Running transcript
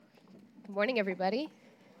Good morning, everybody.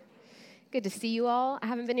 Good to see you all. I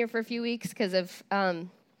haven't been here for a few weeks because of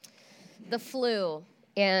the flu,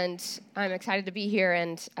 and I'm excited to be here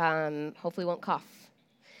and hopefully won't cough.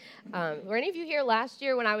 Were any of you here last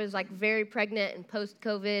year when I was very pregnant and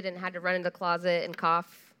post-COVID and had to run into the closet and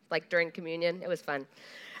cough during communion? It was fun.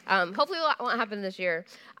 Hopefully it won't happen this year.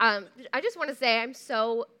 I just want to say I'm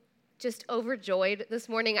so just overjoyed this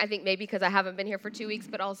morning. I think maybe because I haven't been here for 2 weeks,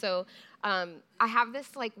 but also I have this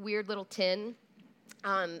weird little tin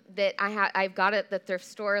that I've got at the thrift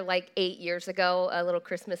store 8 years ago, a little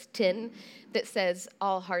Christmas tin that says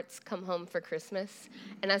 "All Hearts Come Home for Christmas."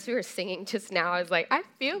 And as we were singing just now, I was like, I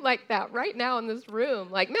feel like that right now in this room.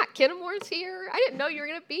 Matt Kinnemore's here. I didn't know you were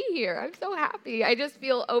going to be here. I'm so happy. I just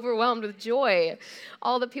feel overwhelmed with joy.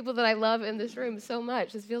 All the people that I love in this room so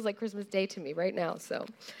much. This feels like Christmas Day to me right now. So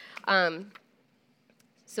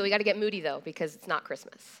we got to get moody, though, because it's not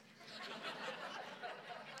Christmas.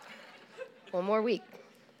 One more week.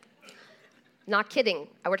 Not kidding.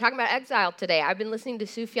 We're talking about Exile today. I've been listening to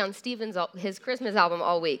Sufjan Stevens, his Christmas album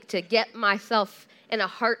all week to get myself in a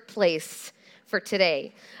heart place for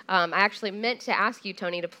today. I actually meant to ask you,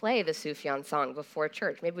 Tony, to play the Sufjan song before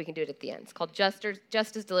church. Maybe we can do it at the end. It's called Just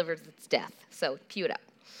as Delivers Its Death. So cue it up.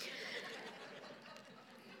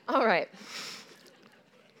 All right.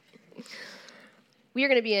 We are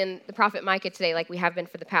going to be in the prophet Micah today like we have been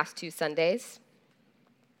for the past 2 Sundays.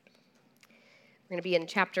 We're going to be in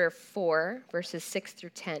chapter 4, verses 6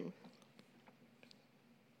 through 10.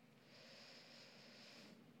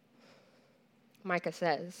 Micah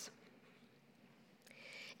says,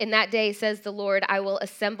 "In that day, says the Lord, I will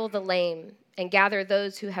assemble the lame and gather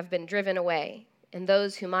those who have been driven away and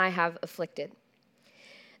those whom I have afflicted.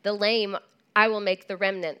 The lame I will make the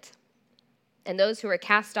remnant, and those who are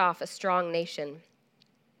cast off a strong nation.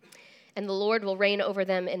 And the Lord will reign over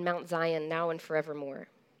them in Mount Zion now and forevermore.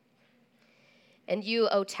 And you,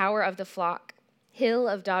 O tower of the flock, hill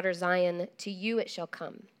of daughter Zion, to you it shall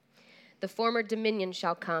come. The former dominion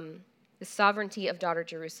shall come, the sovereignty of daughter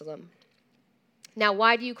Jerusalem. Now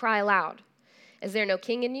why do you cry aloud? Is there no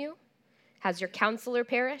king in you? Has your counselor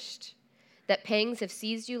perished? That pangs have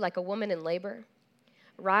seized you like a woman in labor?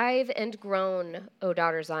 Writhe and groan, O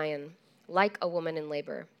daughter Zion, like a woman in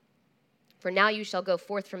labor. For now you shall go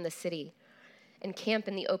forth from the city and camp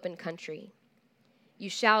in the open country. You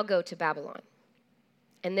shall go to Babylon,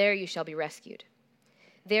 and there you shall be rescued.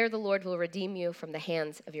 There the Lord will redeem you from the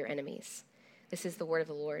hands of your enemies." This is the word of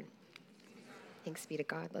the Lord. Thanks be to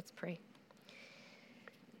God. Let's pray.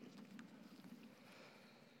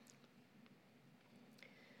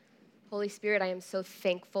 Holy Spirit, I am so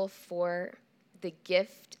thankful for the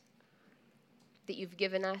gift that you've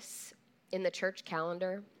given us in the church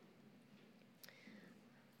calendar.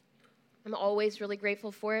 I'm always really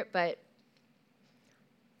grateful for it, but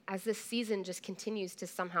as this season just continues to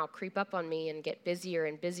somehow creep up on me and get busier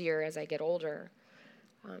and busier as I get older,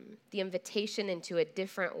 the invitation into a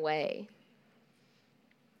different way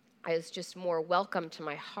is just more welcome to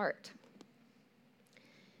my heart.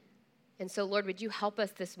 And so, Lord, would you help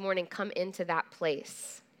us this morning come into that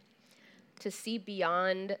place to see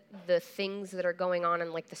beyond the things that are going on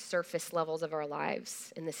in the surface levels of our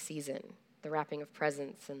lives in this season, the wrapping of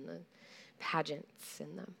presents and the pageants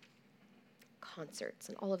and the concerts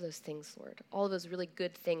and all of those things, Lord, all of those really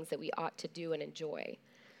good things that we ought to do and enjoy.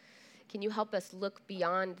 Can you help us look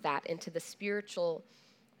beyond that into the spiritual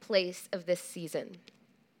place of this season,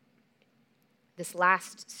 this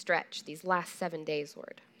last stretch, these last 7 days,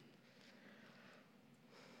 Lord?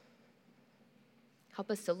 Help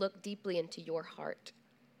us to look deeply into your heart.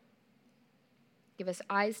 Give us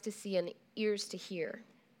eyes to see and ears to hear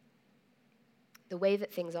the way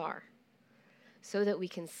that things are, so that we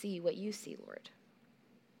can see what you see, Lord,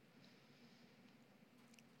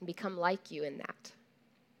 and become like you in that.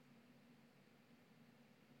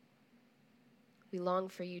 We long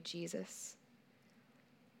for you, Jesus.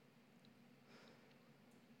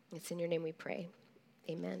 It's in your name we pray.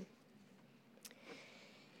 Amen.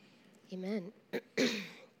 Amen.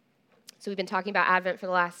 So we've been talking about Advent for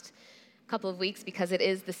the last couple of weeks because it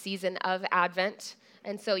is the season of Advent.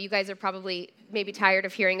 And so you guys are probably maybe tired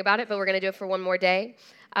of hearing about it, but we're going to do it for one more day.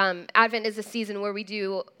 Advent is a season where we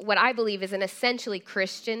do what I believe is an essentially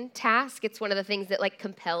Christian task. It's one of the things that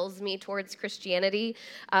compels me towards Christianity,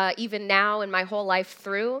 even now and my whole life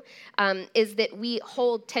through, is that we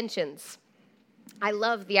hold tensions. I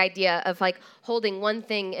love the idea of like holding one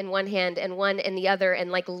thing in one hand and one in the other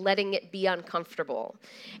and like letting it be uncomfortable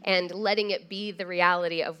and letting it be the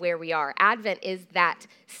reality of where we are. Advent is that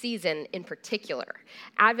season in particular.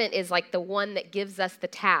 Advent is like the one that gives us the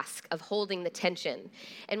task of holding the tension.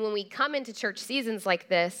 And when we come into church seasons like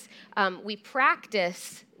this, we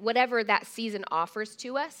practice whatever that season offers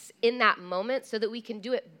to us in that moment so that we can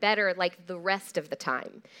do it better like the rest of the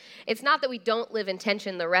time. It's not that we don't live in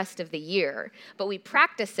tension the rest of the year, but we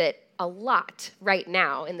practice it a lot right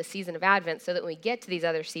now in the season of Advent so that when we get to these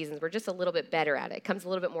other seasons, we're just a little bit better at it. It comes a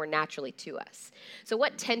little bit more naturally to us. So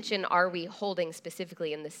what tension are we holding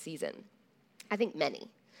specifically in this season? I think many.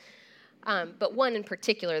 But one in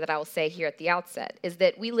particular that I will say here at the outset is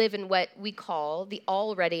that we live in what we call the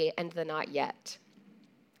already and the not yet.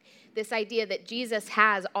 This idea that Jesus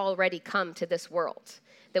has already come to this world,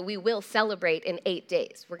 that we will celebrate in 8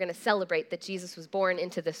 days. We're going to celebrate that Jesus was born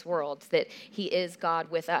into this world, that he is God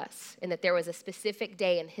with us, and that there was a specific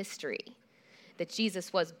day in history that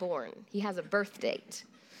Jesus was born. He has a birth date.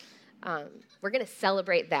 We're going to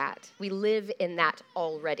celebrate that. We live in that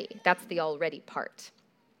already. That's the already part.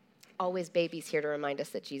 Always babies here to remind us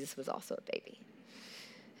that Jesus was also a baby.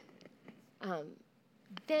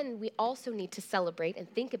 Then we also need to celebrate and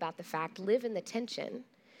think about the fact, live in the tension,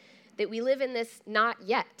 that we live in this not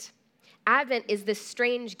yet. Advent is this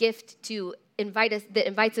strange gift that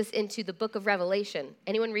invites us into the book of Revelation.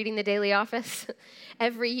 Anyone reading the Daily Office?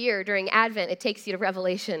 Every year during Advent, it takes you to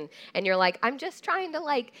Revelation, and you're like, I'm just trying to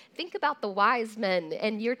like think about the wise men,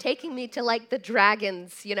 and you're taking me to like the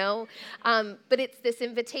dragons, you know? But it's this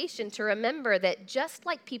invitation to remember that just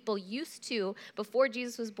like people used to, before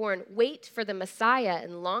Jesus was born, wait for the Messiah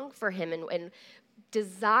and long for him and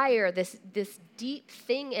desire this deep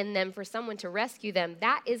thing in them for someone to rescue them,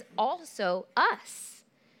 that is also us.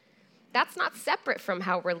 That's not separate from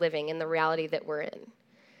how we're living in the reality that we're in.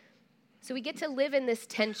 So we get to live in this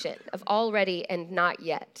tension of already and not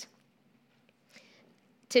yet.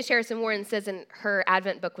 Tish Harrison Warren says in her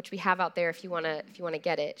Advent book, which we have out there if you want to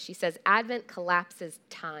get it, she says, Advent collapses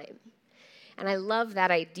time. And I love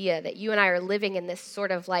that idea that you and I are living in this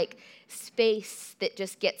sort of like space that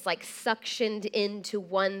just gets like suctioned into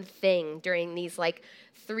one thing during these like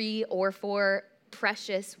 3 or 4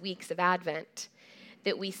 precious weeks of Advent,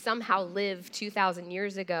 that we somehow lived 2,000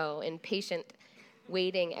 years ago in patient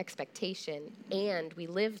waiting expectation, and we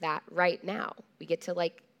live that right now. We get to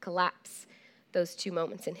like collapse those 2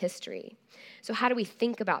 moments in history. So how do we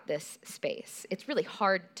think about this space? It's really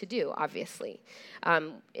hard to do, obviously.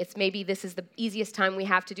 It's maybe this is the easiest time we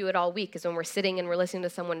have to do it all week is when we're sitting and we're listening to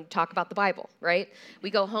someone talk about the Bible, right? We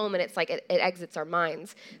go home and it's like it exits our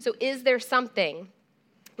minds. So is there something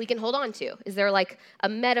we can hold on to? Is there like a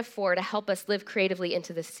metaphor to help us live creatively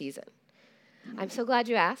into this season? I'm so glad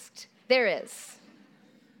you asked. There is.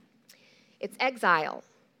 It's Exile,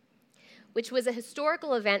 which was a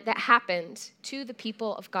historical event that happened to the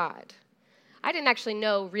people of God. I didn't actually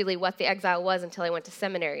know really what the exile was until I went to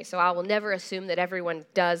seminary, so I will never assume that everyone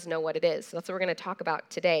does know what it is. So that's what we're going to talk about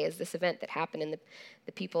today, is this event that happened in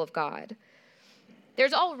the people of God.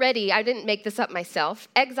 There's already, I didn't make this up myself,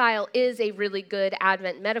 exile is a really good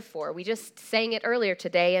Advent metaphor. We just sang it earlier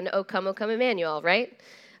today in O Come, Emmanuel, right?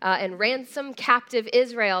 And ransom captive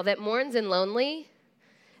Israel that mourns in lonely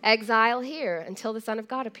exile here until the Son of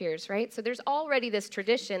God appears, right? So there's already this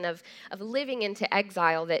tradition of living into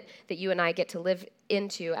exile that you and I get to live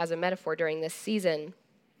into as a metaphor during this season.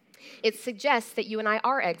 It suggests that you and I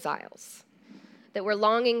are exiles, that we're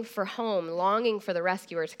longing for home, longing for the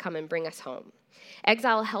rescuer to come and bring us home.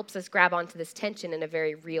 Exile helps us grab onto this tension in a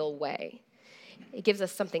very real way. It gives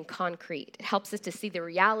us something concrete. It helps us to see the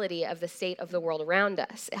reality of the state of the world around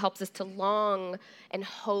us. It helps us to long and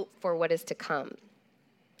hope for what is to come,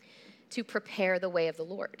 to prepare the way of the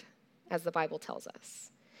Lord, as the Bible tells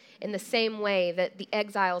us. In the same way that the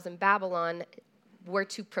exiles in Babylon were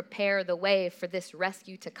to prepare the way for this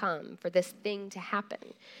rescue to come, for this thing to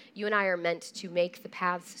happen, you and I are meant to make the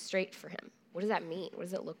paths straight for him. What does that mean? What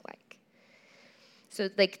does it look like? So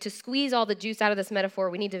like to squeeze all the juice out of this metaphor,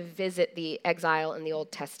 we need to visit the exile in the Old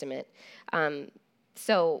Testament.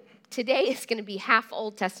 So today is going to be half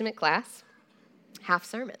Old Testament class, half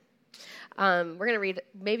sermon. We're going to read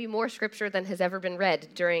maybe more scripture than has ever been read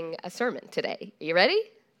during a sermon today. Are you ready?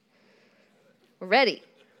 We're ready.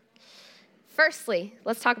 Firstly,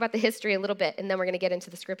 let's talk about the history a little bit, and then we're going to get into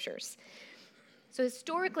the scriptures. So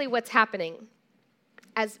historically, what's happening?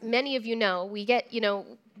 As many of you know,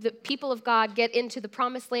 the people of God get into the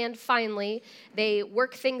promised land finally. They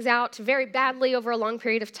work things out very badly over a long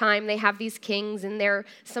period of time. They have these kings, and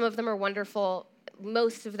some of them are wonderful,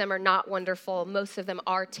 most of them are not wonderful. Most of them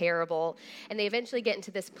are terrible. And they eventually get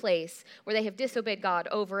into this place where they have disobeyed God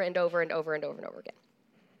over and over and over and over and over again.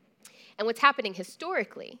 And what's happening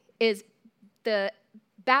historically is the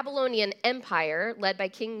Babylonian Empire, led by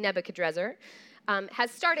King Nebuchadnezzar,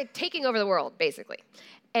 has started taking over the world, basically.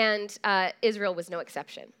 And Israel was no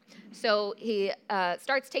exception. So he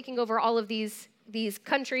starts taking over all of these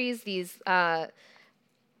countries, these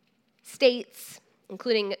states,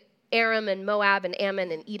 including Aram and Moab and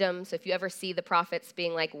Ammon and Edom. So if you ever see the prophets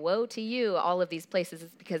being like, woe to you, all of these places,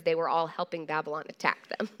 it's because they were all helping Babylon attack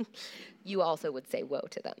them. You also would say woe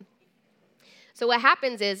to them. So what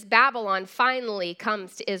happens is Babylon finally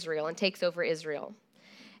comes to Israel and takes over Israel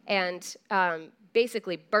and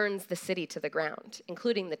basically burns the city to the ground,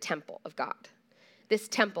 including the temple of God. This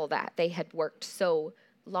temple that they had worked so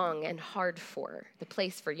long and hard for, the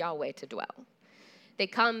place for Yahweh to dwell. They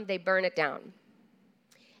come, they burn it down.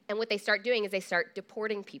 And what they start doing is they start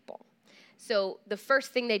deporting people. So the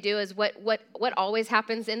first thing they do is what always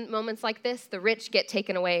happens in moments like this, the rich get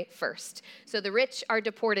taken away first. So the rich are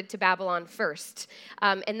deported to Babylon first.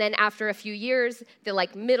 And then after a few years, the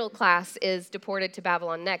middle class is deported to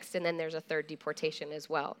Babylon next, and then there's a third deportation as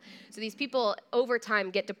well. So these people over time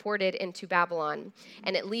get deported into Babylon,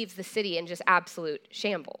 and it leaves the city in just absolute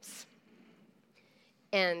shambles.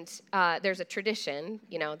 And there's a tradition,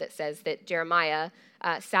 that says that Jeremiah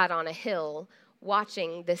sat on a hill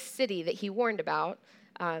watching this city that he warned about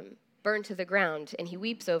burn to the ground, and he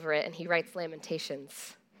weeps over it, and he writes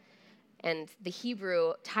Lamentations. And the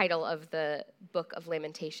Hebrew title of the book of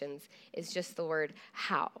Lamentations is just the word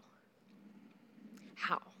how.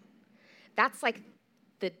 How. That's like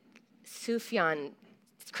the Sufjan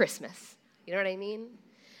Christmas. You know what I mean?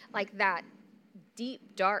 Like that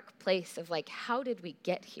deep, dark place of how did we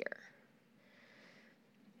get here?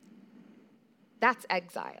 That's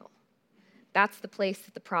exile. That's the place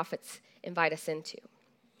that the prophets invite us into.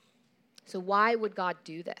 So why would God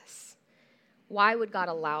do this? Why would God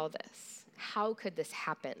allow this? How could this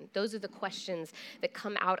happen? Those are the questions that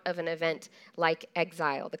come out of an event like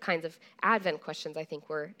exile, the kinds of Advent questions I think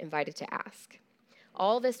we're invited to ask.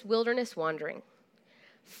 All this wilderness wandering,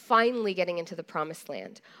 finally getting into the promised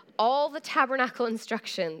land, all the tabernacle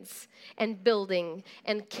instructions and building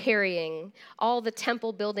and carrying, all the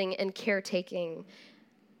temple building and caretaking,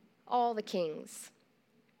 all the kings.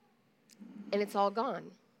 And it's all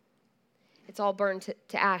gone. It's all burned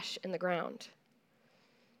to ash in the ground.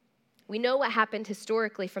 We know what happened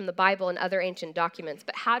historically from the Bible and other ancient documents,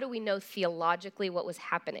 but how do we know theologically what was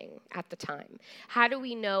happening at the time? How do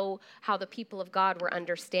we know how the people of God were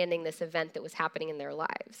understanding this event that was happening in their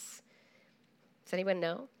lives? Does anyone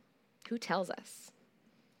know? Who tells us?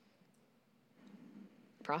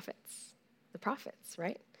 Prophets. The prophets,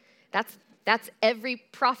 right? That's every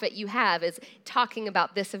prophet you have is talking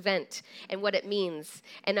about this event and what it means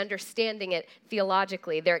and understanding it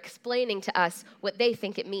theologically. They're explaining to us what they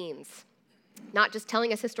think it means. Not just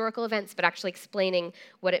telling us historical events, but actually explaining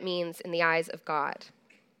what it means in the eyes of God.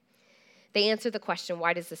 They answer the question,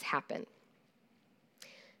 why does this happen?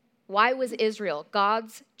 Why was Israel,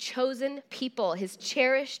 God's chosen people, his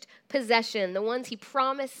cherished possession, the ones he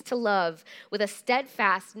promised to love with a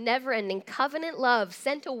steadfast, never-ending covenant love,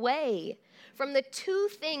 sent away from the two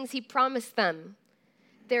things he promised them,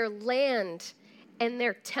 their land and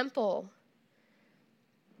their temple?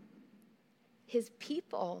 His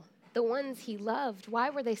people, the ones he loved, why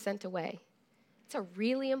were they sent away? It's a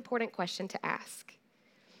really important question to ask.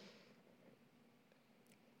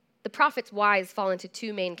 The prophets' whys fall into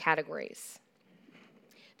two main categories.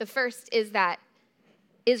 The first is that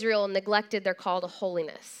Israel neglected their call to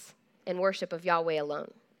holiness and worship of Yahweh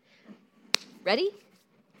alone. Ready?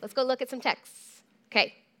 Let's go look at some texts.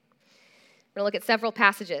 Okay. We're going to look at several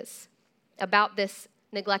passages about this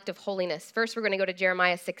neglect of holiness. First, we're going to go to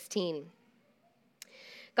Jeremiah 16.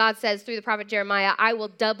 God says through the prophet Jeremiah, I will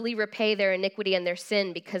doubly repay their iniquity and their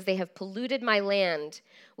sin because they have polluted my land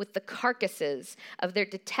with the carcasses of their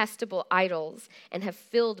detestable idols and have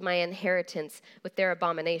filled my inheritance with their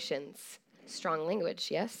abominations. Strong language,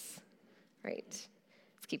 yes? Right.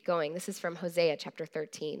 Let's keep going. This is from Hosea chapter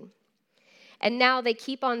 13. And now they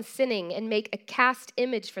keep on sinning and make a cast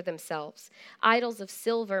image for themselves, idols of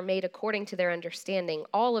silver made according to their understanding,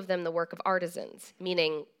 all of them the work of artisans,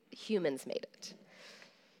 meaning humans made it.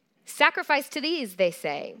 Sacrifice to these, they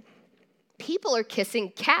say. People are kissing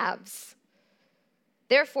calves.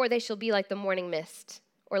 Therefore they shall be like the morning mist,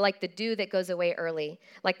 or like the dew that goes away early,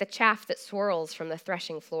 like the chaff that swirls from the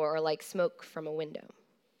threshing floor, or like smoke from a window.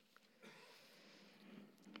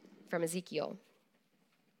 From Ezekiel.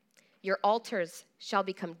 Your altars shall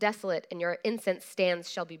become desolate, and your incense stands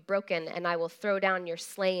shall be broken, and I will throw down your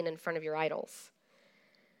slain in front of your idols.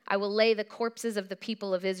 I will lay the corpses of the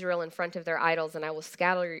people of Israel in front of their idols, and I will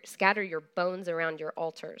scatter your bones around your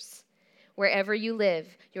altars. Wherever you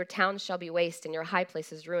live, your towns shall be waste, and your high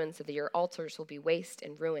places ruined, so that your altars will be waste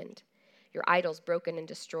and ruined. Your idols broken and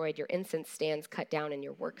destroyed, your incense stands cut down, and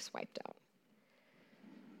your works wiped out.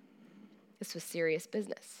 This was serious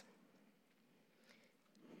business.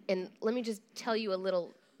 And let me just tell you a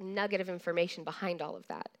little nugget of information behind all of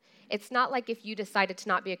that. It's not like if you decided to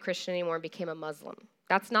not be a Christian anymore and became a Muslim.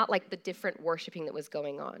 That's not like the different worshiping that was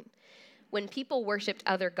going on. When people worshiped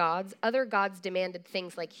other gods demanded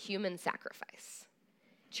things like human sacrifice,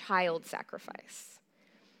 child sacrifice,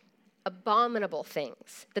 abominable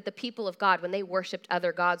things that the people of God, when they worshiped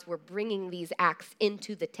other gods, were bringing these acts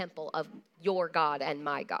into the temple of your God and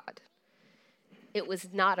my God. It was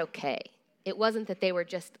not okay. It wasn't that they were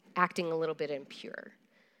just acting a little bit impure.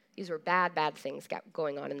 These were bad, bad things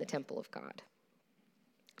going on in the temple of God.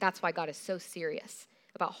 That's why God is so serious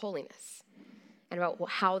about holiness and about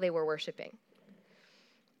how they were worshiping.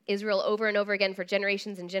 Israel, over and over again for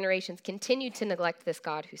generations and generations, continued to neglect this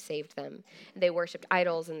God who saved them. And they worshiped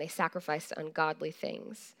idols and they sacrificed ungodly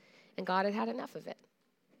things. And God had had enough of it.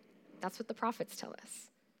 That's what the prophets tell us.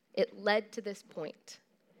 It led to this point.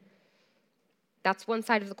 That's one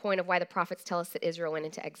side of the coin of why the prophets tell us that Israel went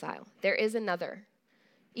into exile. There is another,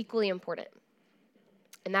 equally important,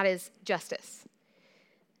 and that is justice.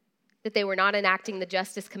 That they were not enacting the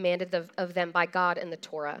justice commanded of them by God in the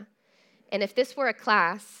Torah. And if this were a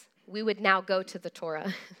class, we would now go to the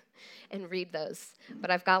Torah and read those. But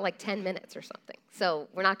I've got like 10 minutes or something. So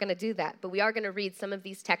we're not going to do that. But we are going to read some of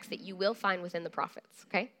these texts that you will find within the prophets,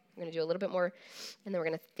 okay? We're going to do a little bit more, and then we're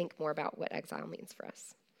going to think more about what exile means for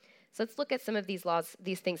us. So let's look at some of these laws,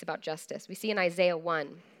 these things about justice. We see in Isaiah 1,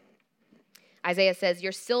 Isaiah says,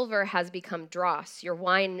 your silver has become dross, your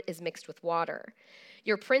wine is mixed with water.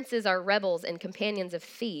 Your princes are rebels and companions of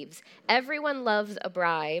thieves. Everyone loves a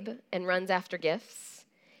bribe and runs after gifts.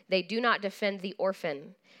 They do not defend the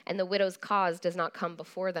orphan, and the widow's cause does not come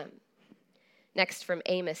before them. Next from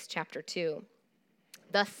Amos chapter 2.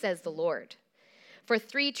 Thus says the Lord, for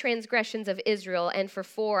 3 transgressions of Israel, and for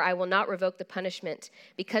 4 I will not revoke the punishment,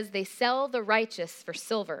 because they sell the righteous for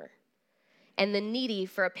silver, and the needy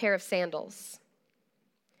for a pair of sandals.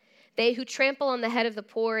 They who trample on the head of the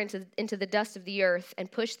poor into the dust of the earth, and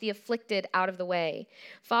push the afflicted out of the way.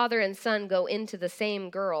 Father and son go into the same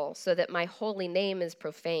girl, so that my holy name is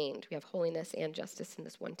profaned. We have holiness and justice in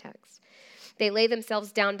this one text. They lay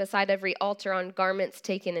themselves down beside every altar on garments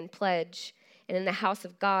taken in pledge. And in the house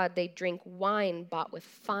of God, they drink wine bought with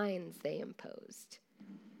fines they imposed.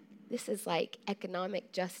 This is like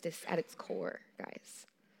economic justice at its core, guys.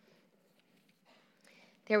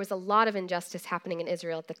 There was a lot of injustice happening in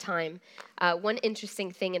Israel at the time. One interesting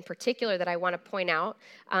thing in particular that I want to point out,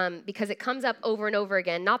 because it comes up over and over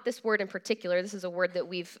again, not this word in particular, this is a word that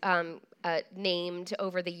we've named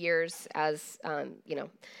over the years as,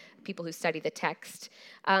 people who study the text,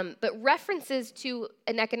 but references to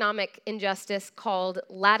an economic injustice called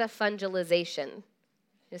latifungalization.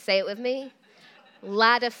 You say it with me?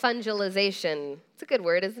 Latifungalization. It's a good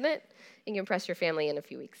word, isn't it? You can impress your family in a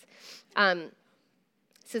few weeks.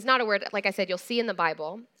 This is not a word, like I said, you'll see in the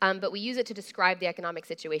Bible, but we use it to describe the economic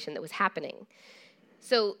situation that was happening.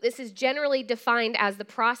 So this is generally defined as the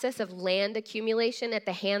process of land accumulation at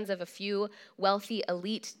the hands of a few wealthy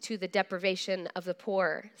elite to the deprivation of the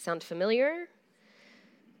poor. Sound familiar?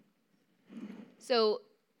 So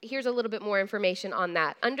here's a little bit more information on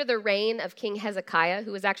that. Under the reign of King Hezekiah,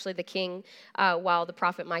 who was actually the king while the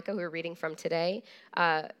prophet Micah, who we're reading from today,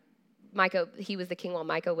 he was the king while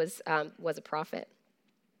Micah was a prophet.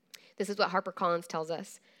 This is what HarperCollins tells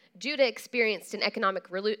us. Judah experienced an economic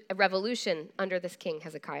revolution under this king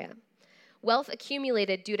Hezekiah. Wealth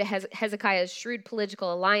accumulated due to Hezekiah's shrewd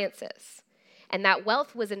political alliances, and that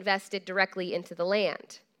wealth was invested directly into the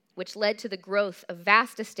land, which led to the growth of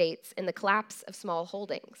vast estates and the collapse of small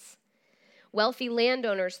holdings. Wealthy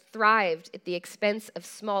landowners thrived at the expense of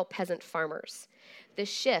small peasant farmers. The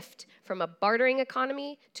shift from a bartering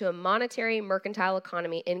economy to a monetary mercantile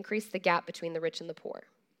economy increased the gap between the rich and the poor.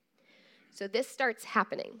 So this starts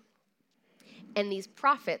happening, and these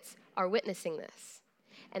prophets are witnessing this.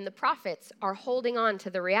 And the prophets are holding on to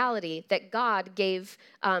the reality that God gave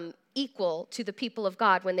equal to the people of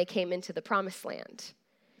God when they came into the promised land.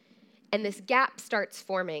 And this gap starts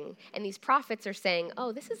forming, and these prophets are saying,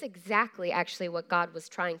 oh, this is exactly actually what God was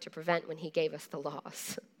trying to prevent when he gave us the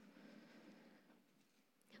laws.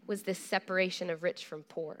 Was this separation of rich from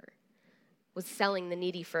poor, was selling the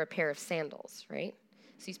needy for a pair of sandals, right?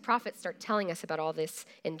 So these prophets start telling us about all this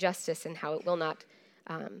injustice and how it will not,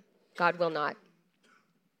 God will not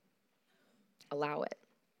allow it.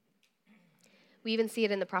 We even see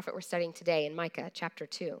it in the prophet we're studying today in Micah chapter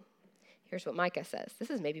 2. Here's what Micah says.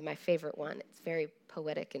 This is maybe my favorite one. It's very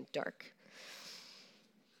poetic and dark.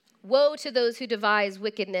 Woe to those who devise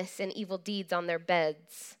wickedness and evil deeds on their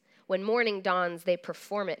beds. When morning dawns, they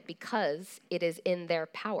perform it because it is in their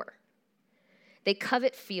power. They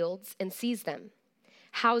covet fields and seize them,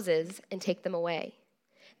 houses and take them away.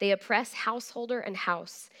 They oppress householder and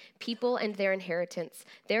house, people and their inheritance.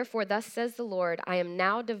 Therefore, thus says the Lord, I am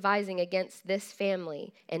now devising against this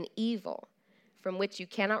family an evil from which you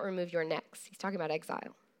cannot remove your necks. He's talking about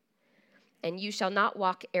exile. And you shall not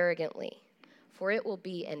walk arrogantly, for it will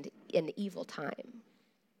be an evil time.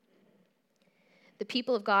 The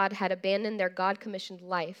people of God had abandoned their God-commissioned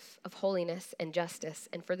life of holiness and justice,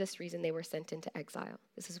 and for this reason they were sent into exile.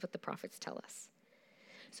 This is what the prophets tell us.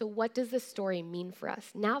 So what does this story mean for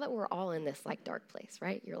us? Now that we're all in this like dark place,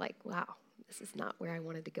 right? You're like, wow, this is not where I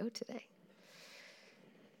wanted to go today.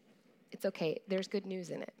 It's okay. There's good news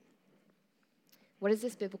in it. What does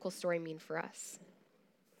this biblical story mean for us?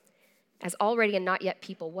 As already and not yet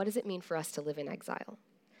people, what does it mean for us to live in exile?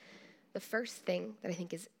 The first thing that I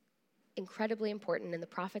think is incredibly important, and the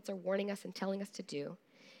prophets are warning us and telling us to do,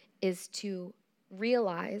 is to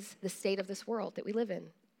realize the state of this world that we live in,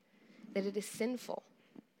 that it is sinful.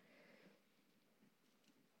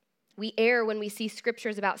 We err when we see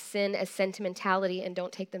scriptures about sin as sentimentality and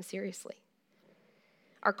don't take them seriously.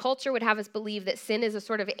 Our culture would have us believe that sin is a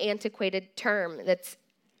sort of antiquated term that's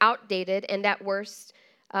outdated and at worst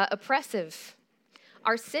oppressive.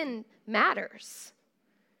 Our sin matters.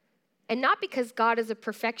 And not because God is a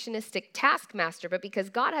perfectionistic taskmaster, but because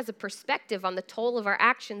God has a perspective on the toll of our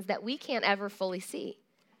actions that we can't ever fully see.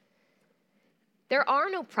 There are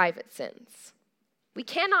no private sins. We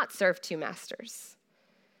cannot serve two masters.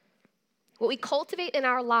 What we cultivate in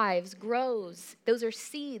our lives grows. Those are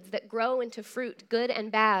seeds that grow into fruit, good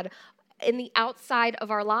and bad, in the outside of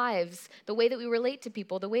our lives, the way that we relate to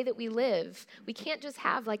people, the way that we live. We can't just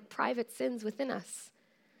have like private sins within us.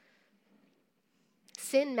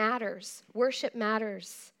 Sin matters. Worship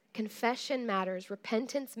matters. Confession matters.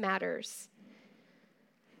 Repentance matters.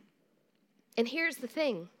 And here's the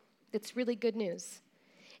thing that's really good news,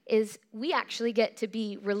 is we actually get to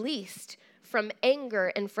be released from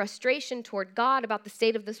anger and frustration toward God about the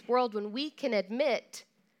state of this world when we can admit,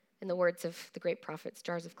 in the words of the great prophets,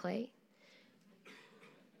 jars of clay,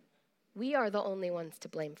 we are the only ones to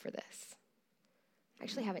blame for this. I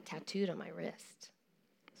actually have it tattooed on my wrist.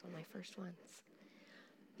 It's one of my first ones.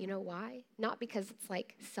 You know why? Not because it's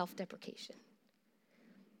like self-deprecation,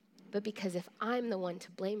 but because if I'm the one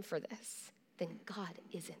to blame for this, then God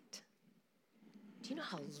isn't. Do you know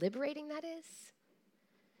how liberating that is?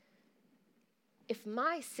 If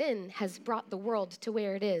my sin has brought the world to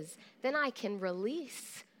where it is, then I can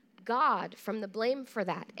release God from the blame for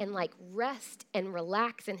that and like rest and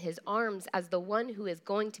relax in his arms as the one who is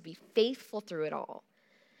going to be faithful through it all,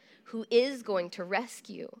 who is going to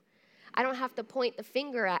rescue. I don't have to point the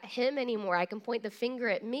finger at him anymore. I can point the finger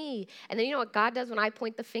at me. And then you know what God does when I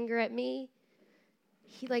point the finger at me?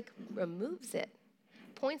 He like removes it,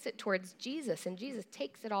 points it towards Jesus, and Jesus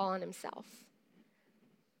takes it all on himself.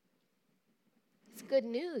 It's good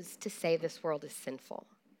news to say this world is sinful.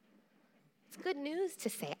 It's good news to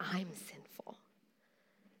say I'm sinful.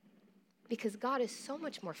 Because God is so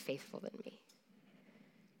much more faithful than me.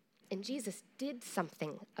 And Jesus did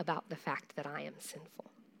something about the fact that I am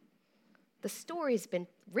sinful. The story's been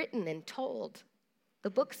written and told. The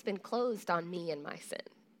book's been closed on me and my sin.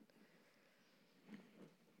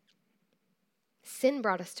 Sin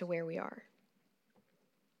brought us to where we are.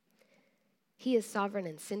 He is sovereign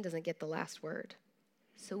and sin doesn't get the last word.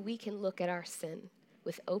 So we can look at our sin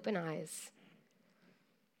with open eyes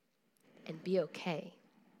and be okay.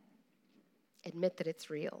 Admit that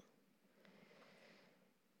it's real.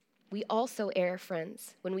 We also err,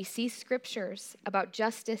 friends, when we see scriptures about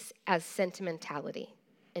justice as sentimentality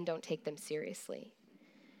and don't take them seriously.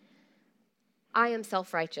 I am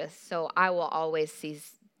self-righteous, so I will always see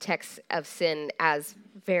texts of sin as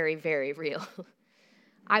very, very real.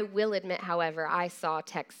 I will admit, however, I saw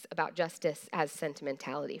texts about justice as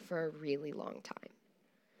sentimentality for a really long time.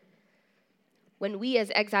 When we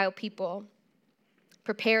as exile people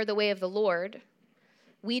prepare the way of the Lord,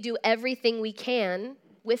 we do everything we can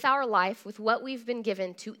with our life, with what we've been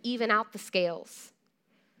given, to even out the scales.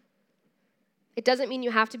 It doesn't mean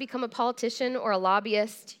you have to become a politician or a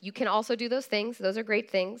lobbyist. You can also do those things. Those are great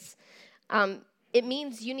things. It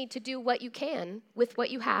means you need to do what you can with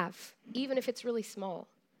what you have, even if it's really small.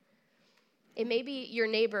 It may be your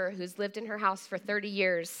neighbor who's lived in her house for 30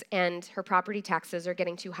 years and her property taxes are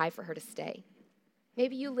getting too high for her to stay.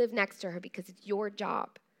 Maybe you live next to her because it's your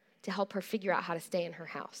job to help her figure out how to stay in her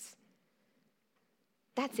house.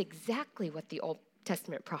 That's exactly what the Old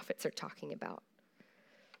Testament prophets are talking about.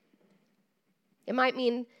 It might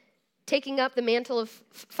mean taking up the mantle of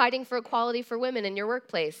fighting for equality for women in your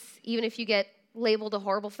workplace, even if you get labeled a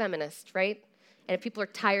horrible feminist, right? And if people are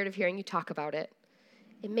tired of hearing you talk about it.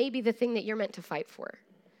 It may be the thing that you're meant to fight for.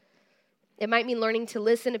 It might mean learning to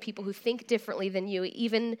listen to people who think differently than you,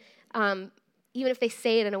 even if they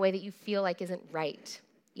say it in a way that you feel like isn't right,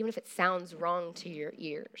 even if it sounds wrong to your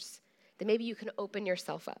ears. Then maybe you can open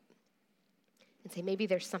yourself up and say, maybe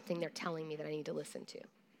there's something they're telling me that I need to listen to.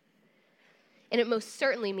 And it most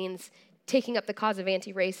certainly means taking up the cause of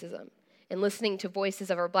anti-racism and listening to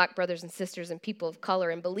voices of our black brothers and sisters and people of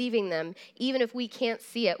color and believing them, even if we can't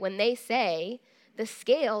see it, when they say the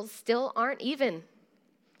scales still aren't even.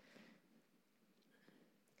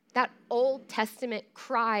 That Old Testament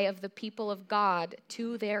cry of the people of God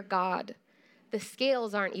to their God, the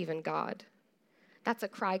scales aren't even, God. That's a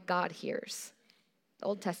cry God hears. The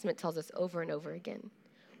Old Testament tells us over and over again.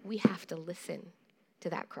 We have to listen to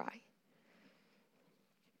that cry.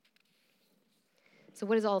 So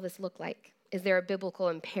what does all this look like? Is there a biblical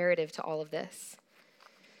imperative to all of this?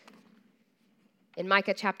 In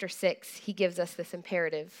Micah chapter 6, he gives us this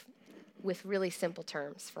imperative with really simple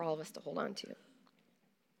terms for all of us to hold on to.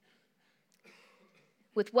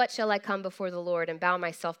 With what shall I come before the Lord and bow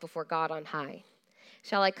myself before God on high?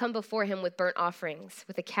 Shall I come before him with burnt offerings,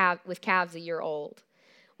 with calves a year old?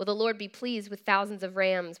 Will the Lord be pleased with thousands of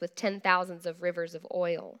rams, with 10,000s of rivers of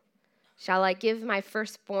oil? Shall I give my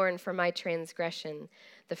firstborn for my transgression,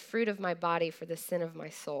 the fruit of my body for the sin of my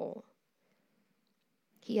soul?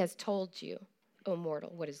 He has told you, O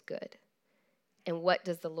mortal, what is good. And what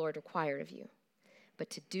does the Lord require of you? But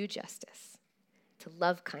to do justice, to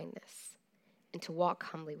love kindness, and to walk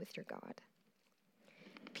humbly with your God.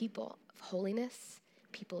 People of holiness,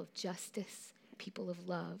 people of justice, people of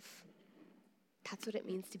love. That's what it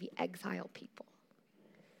means to be exile people.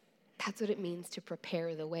 That's what it means to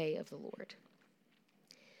prepare the way of the Lord.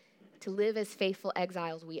 To live as faithful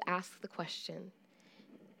exiles, we ask the question,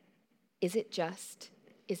 is it just?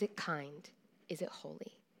 Is it kind? Is it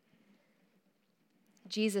holy?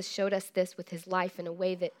 Jesus showed us this with his life in a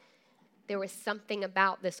way that there was something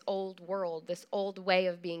about this old world, this old way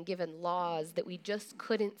of being given laws that we just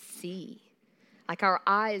couldn't see. Like our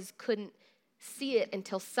eyes couldn't see it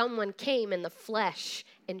until someone came in the flesh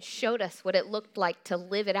and showed us what it looked like to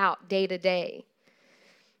live it out day to day.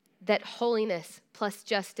 That holiness plus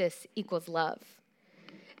justice equals love.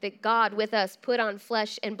 That God with us put on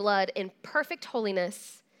flesh and blood in perfect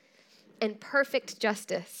holiness and perfect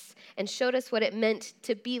justice and showed us what it meant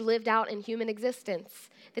to be lived out in human existence.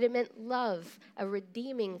 That it meant love, a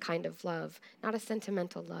redeeming kind of love, not a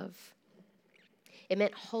sentimental love. It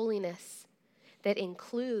meant holiness that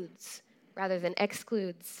includes rather than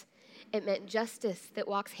excludes. It meant justice that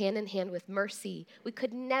walks hand in hand with mercy. We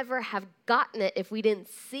could never have gotten it if we didn't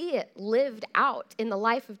see it lived out in the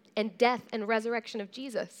life and death and resurrection of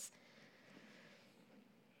Jesus.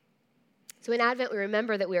 So in Advent, we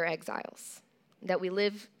remember that we are exiles, that we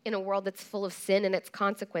live in a world that's full of sin and its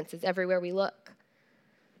consequences everywhere we look,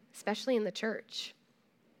 especially in the church.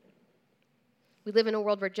 We live in a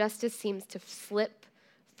world where justice seems to slip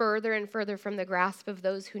further and further from the grasp of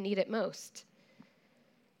those who need it most.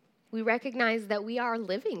 We recognize that we are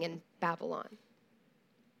living in Babylon.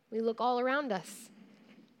 We look all around us.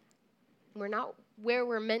 We're not where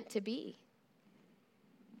we're meant to be.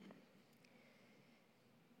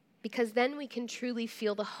 Because then we can truly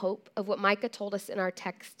feel the hope of what Micah told us in our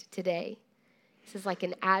text today. This is like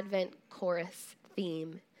an Advent chorus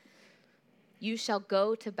theme. You shall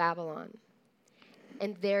go to Babylon,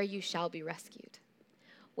 and there you shall be rescued.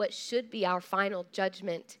 What should be our final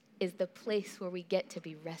judgment is the place where we get to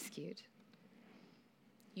be rescued.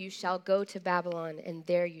 You shall go to Babylon, and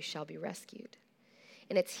there you shall be rescued.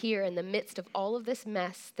 And it's here in the midst of all of this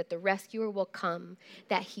mess that the rescuer will come,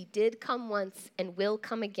 that he did come once and will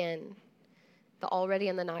come again, the already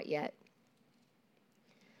and the not yet.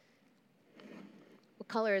 What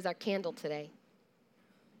color is our candle today?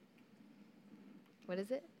 What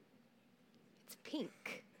is it? It's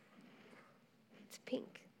pink. It's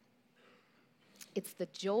pink. It's the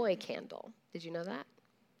joy candle. Did you know that?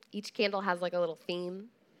 Each candle has like a little theme.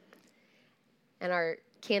 And our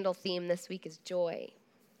candle theme this week is joy.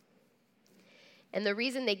 And the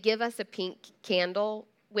reason they give us a pink candle,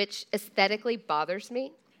 which aesthetically bothers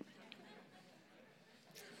me,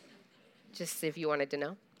 just if you wanted to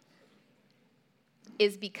know,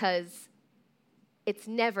 is because it's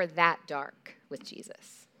never that dark with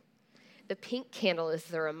Jesus. The pink candle is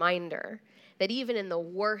the reminder that even in the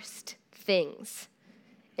worst things,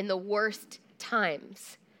 in the worst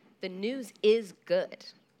times, the news is good.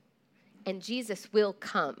 And Jesus will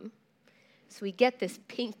come. So we get this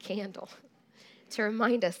pink candle to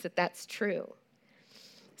remind us that that's true.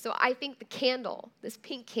 So I think the candle, this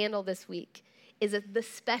pink candle this week, is the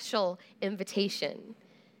special invitation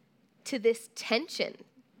to this tension,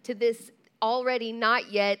 to this already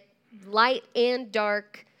not yet light and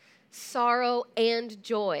dark, sorrow and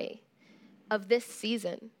joy of this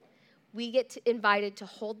season. We get invited to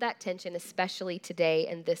hold that tension, especially today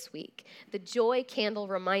and this week. The joy candle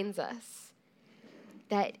reminds us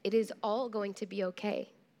that it is all going to be okay,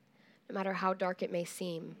 no matter how dark it may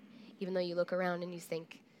seem, even though you look around and you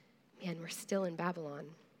think, man, we're still in Babylon.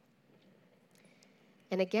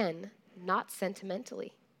 And again, not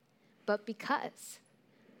sentimentally, but because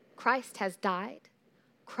Christ has died,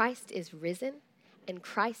 Christ is risen, and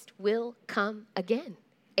Christ will come again.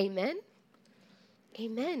 Amen?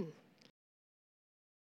 Amen.